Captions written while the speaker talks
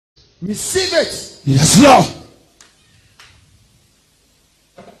Receive it. Yes, Lord.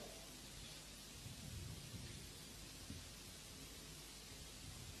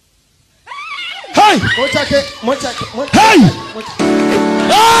 Hey!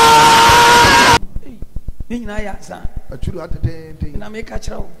 Hey! Ni na ya sa. Achuru atete. Na me ka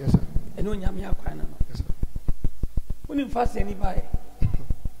kira wo. Yes sir. Eno nyame akwan na no. Yes sir. Unim fast any buy.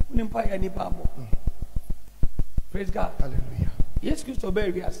 Unim pa any babo. Praise God. Hallelujah. Yes, Christo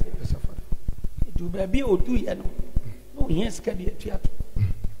be wi ase. Yes sir, Father. Do be bi odu ye no. No here ska de atuato.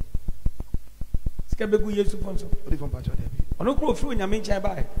 Ska be gu Yesu fonso. Odi from Pacho Debi. Ono kro fi onyame nkyai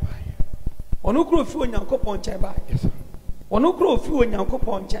bae. Ono kro fi onyankopon nkyai bae. Yes sir. Ono kro fi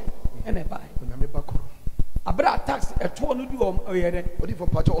onyankopon nkyai ene bae. Onyame bakoro. Abra tax eto no du oyere. Odi from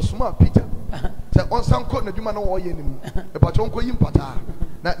Pacho Osuma Peter. Say on san ko na dwuma na wo ye nim. E Pacho nko yi mpata.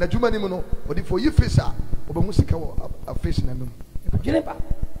 Na dwuma nim no, odi for yi face a, obahu sika wo a face na num. Dwene ba.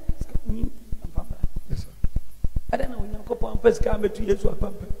 Yes sir. Ada na onyankopon peska metu Yesu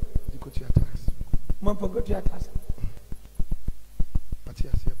apampa. Dikoti attacks. Man forgot your task.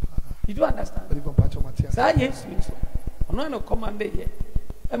 Matias here pa. You do understand? Odi from Pacho Matias. Sa Yesu so. Ono no command ye.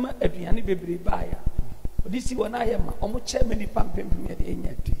 Ema aduane bebre ba ya. Odi si wona ye ma omo che mani pampem ye de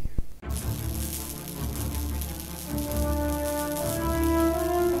enya di.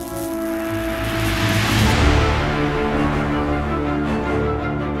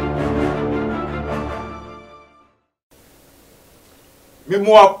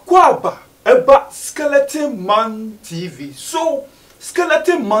 Mimwakwaba eba Skeleton Man TV. So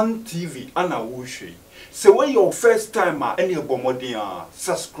Skeleton Man TV ana wushi. So when your first time any bomodin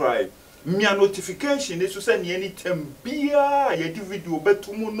subscribe. Mia notification is to send any tempia ye video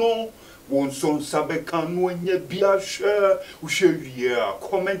betumu no won son sabe kanu enye bia share ushewia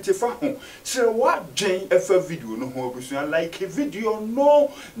comment fa ho say what gen efa video no ho obusu like video no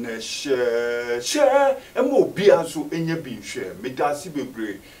na share emo bia so enye bi share medasi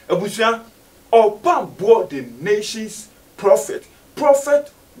bebre obusu Opambour the nation's prophet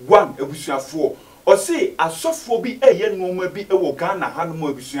 1 obusu afo o say asofo bi eye noma bi ewo Ghana hanom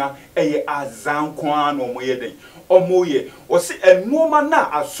abusua eye AZAA kwa no mo ye den omoye o say enoma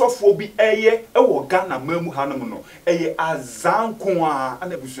na asofo bi eye ewo Ghana mamu hanom no eye AZAA kwa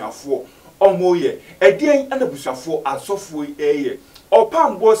anabusuafo omoye edien anabusuafo asofo eye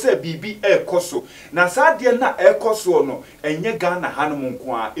Opambour say bibi ekoso na saade na ekoso no enye Ghana hanom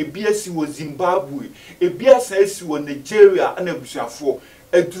kwa ebiasi wo Zimbabwe ebiasa esi wo Nigeria anabusuafo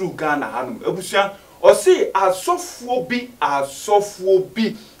edru Ghana hanum ebusia o si asofo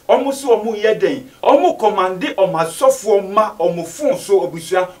bi omo si omo yeden omo commande omo asofo ma omo fon so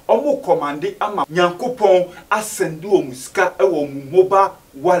ebusia omo commande ama nyankopon asende omo sika ewo mobile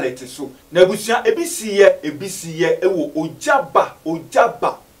wallet so na ebusia ebisiye ewo Ogyaba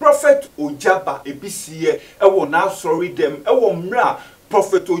prophet Ogyaba ebisiye ewo na sorry them ewo mra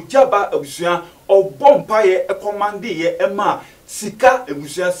prophet Ogyaba ebusia obompaye e commande ye ema sika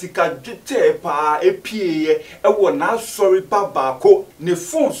ebusia sika dwete pa epie ewo na sorry baba ko ne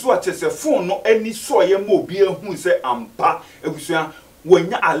phone so atese phone no ani so ye ma obi ehun se ampa ebusia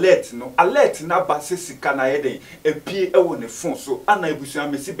wonya alert na ba se sika na ye den epie ewo ne phone so ana ebusia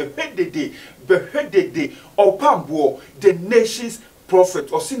mesi behedede Opambour the nation's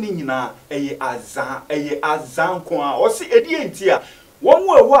prophet osi ni nyina eye AZAA kwa osi edi entia one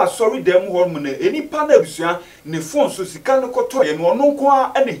way was sorry them hormone any panabusua ne phone so sika no koto ye no ono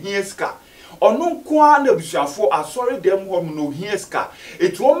nko a na hie sika ono nko a na busuafo asori them hormone no hie sika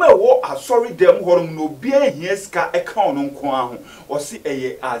etu me wo asori them hormone no bia hie sika e ka ono nko a ho o si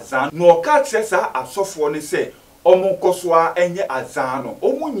eye AZAA no ka tresa asofo ne se omo koso a enye AZAA no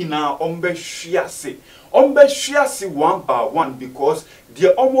omo nyina ombe hwiase one by one because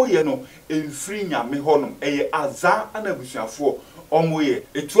the omo ye no emfiri nyame honum eye AZAA ana busuafo omoye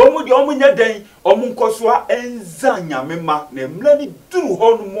etu omo de omo nya den omo nkoso a enza nyame ma na emla ni duru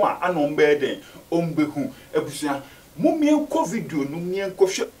honum a anombe den ombehu ebusua mumie ko video no mie ko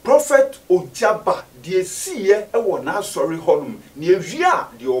hwe prophet Ogyaba de siye ewo na asori honum na ewia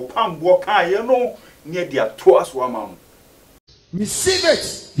de Opambour kan ye no ne de ato aso ama mo. Receive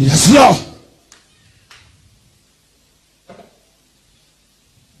it. Yes, Lord.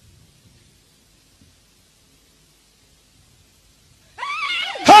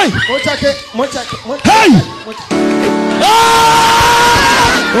 Hey! Hey!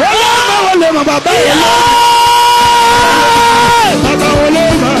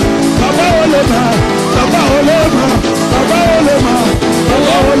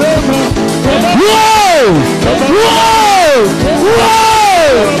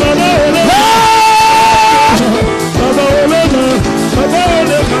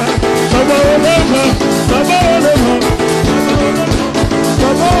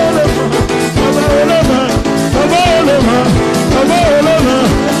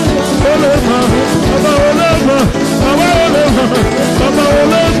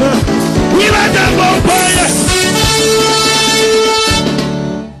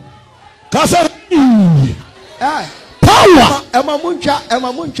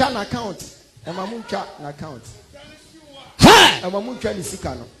 Emamuncha na account. Emamuncha na account. Emamuncha ni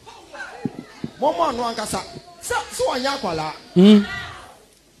sika no. Momo anu ankasa. So anya kwala.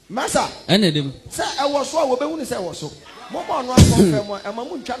 Masa. Ene dem. Say e wo so wo be hu ni say wo so. Momo anu akonfirm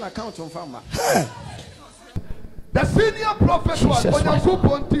emamuncha na account mfama. The senior prophet was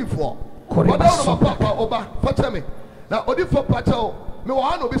Onyankopon tifo. Oda papa oba fatame. Na odi for patel me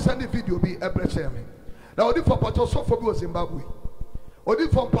wa no be send video bi ebrese me. Na odi for patel so for bi o Zimbabwe. Odi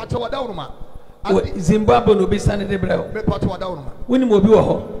for patel oda uruma. Zimbabwe no be send the brel. Me patel oda uruma. Woni mo bi wo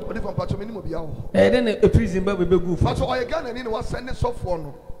ho. Odi for patel me ni mo bi ho. Den e free Zimbabwe be gu. Patel o ye Ghana ni wa send so for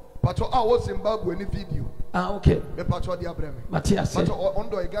no. Patel a wo Zimbabwe ni video. Ah okay. Me patel di abreme. Matias. Patel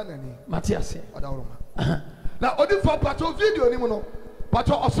ondo ye Ghana ni. Matias. Oda uruma. Na odi for patel video ni mo no.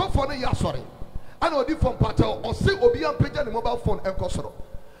 Patel osofo no ya sorry. And odi from patel or say obi an page the mobile phone enkosoro.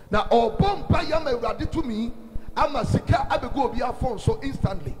 Na obompa ya me urade to me ama sika abego obi a phone so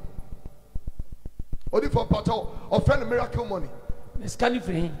instantly. Odi from patel or friend miracle money. Scan it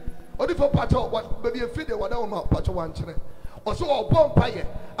for him. Odi from patel what baby feed the wada on patel one chere. Or so obompa ye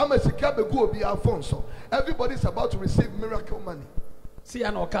ama sika abego obi a phone so everybody is about to receive miracle money. See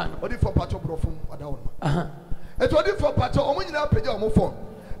an okan. Odi from patel bro from wada on. Et odi from patel omo nyina page on phone.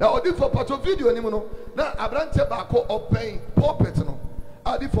 Now, odi for part of video anymore. No, now abrante bako open pulpit no.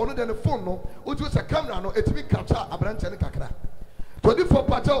 Adi for no then the phone no. Uti was a camera no. It be capture abrante ne kakra. Odi for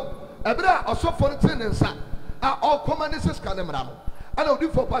part of ebra also for the thing and sa. All commanders can them ram. And odi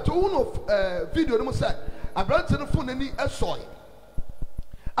for part of uno video no say abrante no phone ni esoy.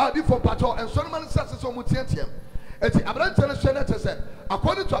 Adi for part of and some man says so mutientiam. Eti abrante no share say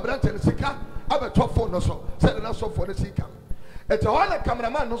according to abrante no sika abe top phone no so. Say na so for the sika. It's all the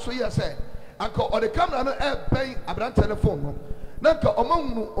cameraman no so say anko or the camera no pay abran telephone no nanka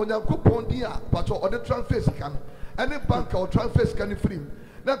omamu Onyankopon dia but or the transfer scan any bank or transfer scan free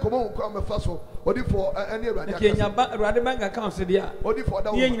nanka omamu ko am fa so odi for any radio Kenya bank account dia odi for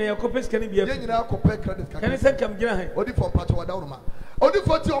that ye nyina yakopes scan bi ye nyina akopay credit card kan say kam gina he odi for part of that ma odi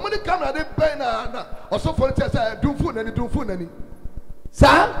for ti omo the camera dey pay na also for ti say do phone nani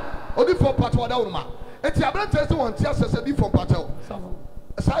sa odi for part of that ma eti abran test one tia sese di from patel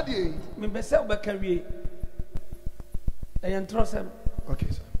sadi me be say obakawie trosem okay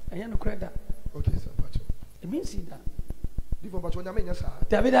sir no credit okay sir patel it means that di from patel nyame nya sa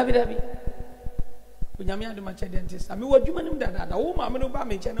david onyame adu ma che dentist ami wadwuma nim dada wo ma me no ba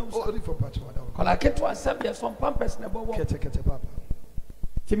me che na oh di from patel wada kola keto asem ya some pampers na bobo kete papa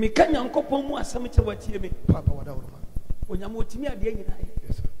ti me kan Nyankopon mu asem che watie me papa wada wo onyame otimi ade nyina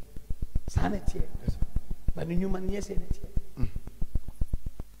yes sir sanete yes sir but the human yes sanete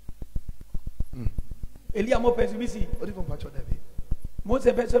Elia mo pesibisi odi from patel David mo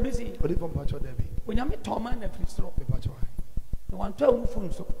se pesibisi odi from patel David onyame toma na fristro me patel no wan to mu fun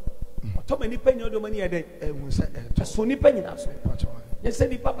so to mani panyi odo mani eden ehun se so ni panyi na so patel yes se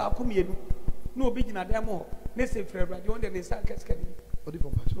ni papa akumienu na obi gina dem ho ne se frɛ brade on de ne san keskani odi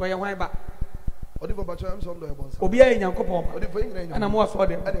from patel wo ye hwan ba odi from patel am so ndo e bonsa obi aye Nyankopon odi for nyina ana mo aso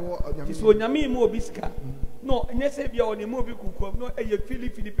dem ade wo ti so onyame mu obi sika no nye se bia oni mu obi kukuam no eye fili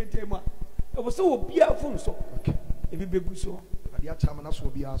petemu a e wo se obi afun so okay ebi begu so ade atama na so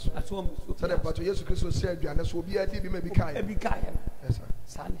obi aso aso mo so say the patel Jesus Christ say aduane so obi adi bi ma bi kai ebi kai yes sir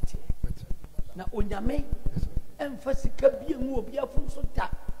sanete na onyame emfa sika bia mu obi afun so ta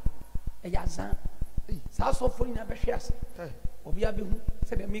e yazan sa so fo nya behwe ase obi abehu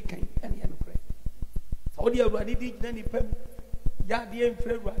se de me kan ene ya no kre sa odi awurade di gina ni pam ya de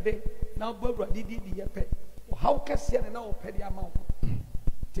emfre awurade na obo awurade di ye pe o how kase ne na o pe de ama wo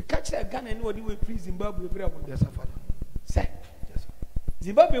ti ka kire Ghana ni odi we free Zimbabwe bre wo yes sir father se yes sir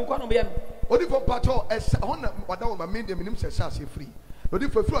Zimbabwe nkwa no be ya no odi from patel on wada wo ma medium nim se sa se free odi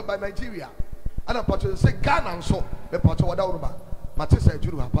for free by Nigeria ana patel say Ghana nso be patel wada wo ba matisa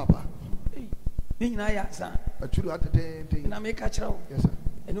ajuru ha papa ni nyina ya sa ajuru atete na me ka kire wo yes sir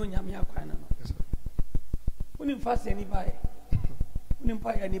ene onyame akwa na no yes sir unim fast any buy unim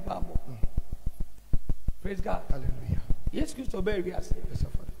pa any babo praise God hallelujah yes Christo be wi ase yes sir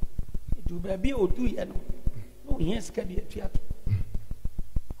father do be odu ye no no yes ka de atuato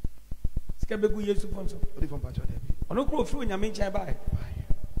ska be gu Yesu fonso odi from patel David ono kro fi onyame nchen bae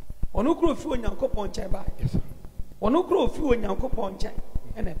ono kro fi Onyankopon nchen bae yes sir ono kro fi Onyankopon nchen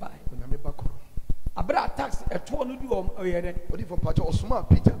ene bae onyame bakoro abra tax eto no di o yere odi from patel osuma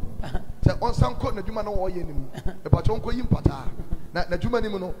Peter say on san ko na dwuma na wo ye nim e patel onko yim pata na dwuma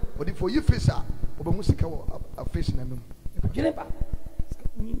nim no odi for yi face a obahu sika wo a face na num gene ba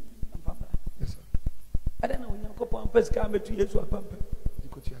ni papa yes sir ada na Onyankopon peska metu Yesu apampa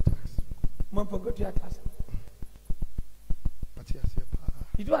dikoti tax man forgot your tax patia se pa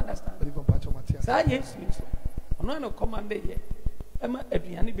you understand? Sa Yesu so. Ono na command ye. Ema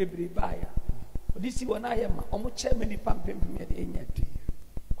aduane bebre baaya. Odi si wona ye ma omo chairman ni pampempem ye de enya di.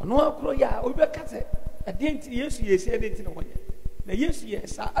 Ono akro ya obi beka se ade nti Yesu ye se ade nti no ye. Na Yesu ye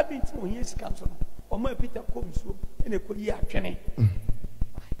sa ade nti no Yesu kan so no. Omo Peter kom so ene ko yi atwene.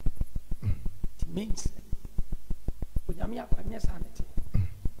 It means onyame akwanya sa nete.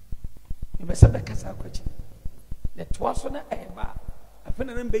 Ebe se beka sa akwachi. Le toaso na eba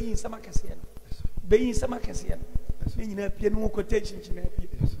afena na mbeyin sama kase no. Beyin sama kase no. Me nyina pie no kote chinchina pie.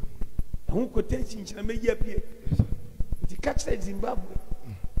 Ho kote chinchina me ya pie. Di catch Zimbabwe.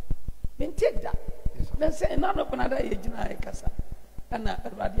 Men take that. Then say na no bana da ye gina e kasa. Ana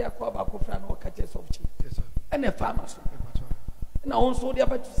Awurade akwa ba ko fra no catch soft chi. Yes sir. Ana farmer so. Na on so dia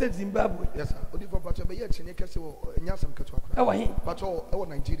ba to say Zimbabwe. Yes sir. Odi for pato be ye chinye kase wo nyasam keto akwa. E wa hin. Pato e wo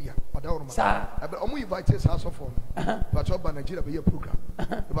Nigeria. Oda Sir. Ebe omo invite us house of form. Pato ba Nigeria be ye program.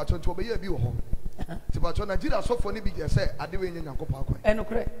 Pato to be ye bi wo ho. Ti pato Nigeria so for ni bi say ade we nya nyankopɔ akwa.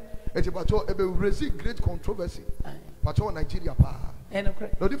 Enokre. Eti pato ebe raise great controversy. Pato Nigeria pa.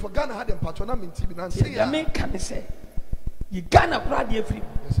 Enokre. Odi for Ghana had them pato na minti bi na say ya. Me kan say. You Ghana kura de free.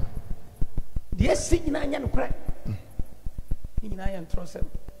 Yes sir. De si nyina nya no kura. Nyina ya ntrosem.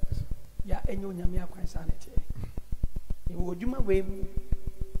 Ya enyo nyame akwan sa na tie. E wo djuma we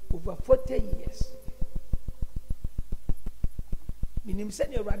over 40 years. Minim se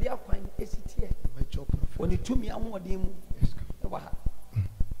ne Awurade akwan esitie. Oni tumi anwodin mu. E wa ha.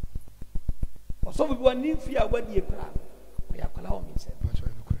 Oso bi wani fi awadi e kura. O ya kwala o mi se.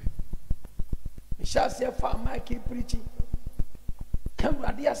 Me sha se fa ma ki preaching. Kan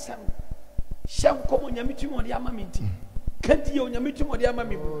Awurade asem. Sha nkomo nyame tumi odi ama minti. Kanti ye onyame tumi odi ama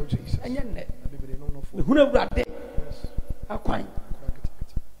mi. Enye nne. Me hunu Awurade akwan.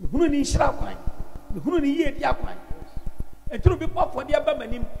 Me hunu ni nshira akwan. Me hunu ni ye di akwan. Eturu bi pofo de aba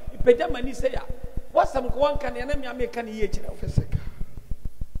manim, ipeda mani se ya. Wasam ko wanka ne na me ameka ne ye kire wo.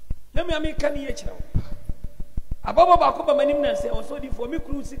 Na me ameka ne ye kire wo. Ababa ba ko ba manim na se o so di fo me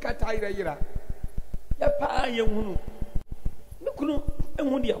kru sika ta yira. Ya pa ye hunu. Me kunu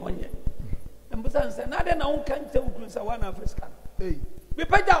enhu dia wonye. Mbusa nse na de na won kan te ukru sa wana Africa. Me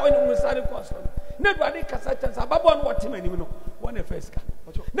peda oni musare ko so. Na Awurade kasa chansa ababa no wote manim no. Wana Africa.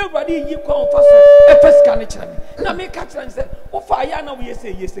 Na Awurade yi ko fa so Africa ne kire me. Na me ka kire nse wo fa ya na wo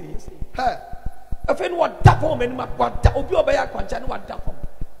yese. He. Afen wo da pon manim akwa obi obaya kwancha ne wa da pon.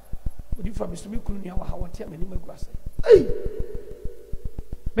 Odi fa misumi kunu ne wa ha wote manim aguase.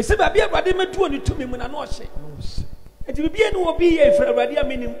 Me se ba bia Awurade metu oni tumi mu na no hye. Enti bibie no obi ye fra Awurade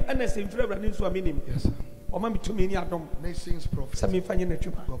aminim ana se fra Awurade nso aminim. Yes sir. O ma mitumi ni adom. Nations prophet. Sa me fanye na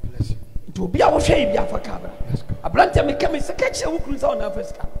twuma. God bless you. Enti obi a wo hwe bia fa kabra. Yes God. Abrante me kame se kache wo kru sa ona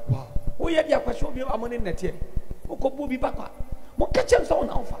Africa. Wow. Wo ye dia kwahwe obi amone nete. Wo ko bu bi bakwa. Mo kache so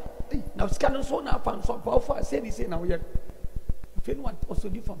ona ofa. Na sika no so na afa nso pa ofa se ni se na wo ye. Fe no also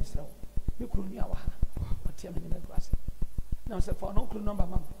di from Israel. Me kru ni awa. Ati amene na gwase. Na se for no kru number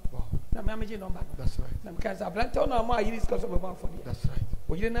mam. Wow. Na me ameje number. That's right. Na because Abrante ona ma yiri sika so be ba for dia. That's right.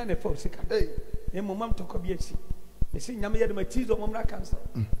 Wo yiri na fa sika. Hey. Ne mo mam to ko bi esi. Me si nyame ye de matizo mo mra cancer.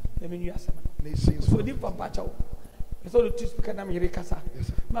 Na me nyu asema. So di pampa cha wo. So the two speaker na me yiri kasa.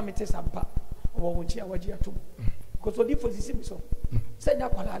 Ma me te sampa. Wo wo nchi awaji atum. Ko so di fo sisi mi so. Se nya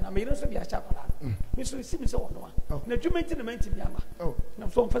kwala na me yiri so bi acha kwala. Me so sisi mi so wono a. Na dwumenti na menti bi ama. Na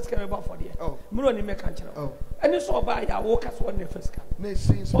so first can about for there. Muro ni me kan kire. Ani so ba ya wo kasa won ne first can.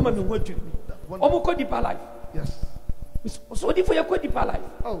 O ma me ho dwumi. O mo ko deeper life. Yes. So di fo ya ko deeper life.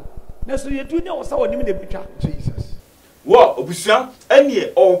 Na so ye dunia wo sa wonim de betwa. Jesus. Wo obusia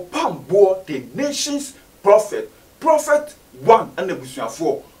ene Opambour the nation's prophet 1 and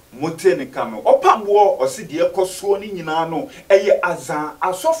obusiafo mote ne kame Opambour osi de ekoso ni nyina no eye AZAA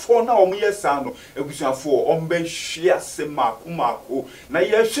asofo na omyesa no obusiafo ombe hwia se mako na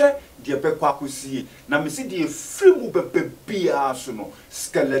ye hwe de bekwa akosie na mesi de free mu bebia so no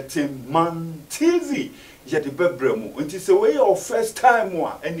Skeleton Man TV ye de bebremu nti se we your first time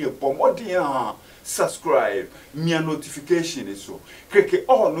wa ene pomodin subscribe me notification so keke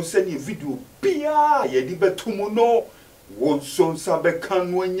all no send video bia ye di betumu no won son sabe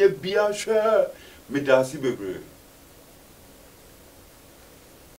kan wonye bia hwe me dasi bebre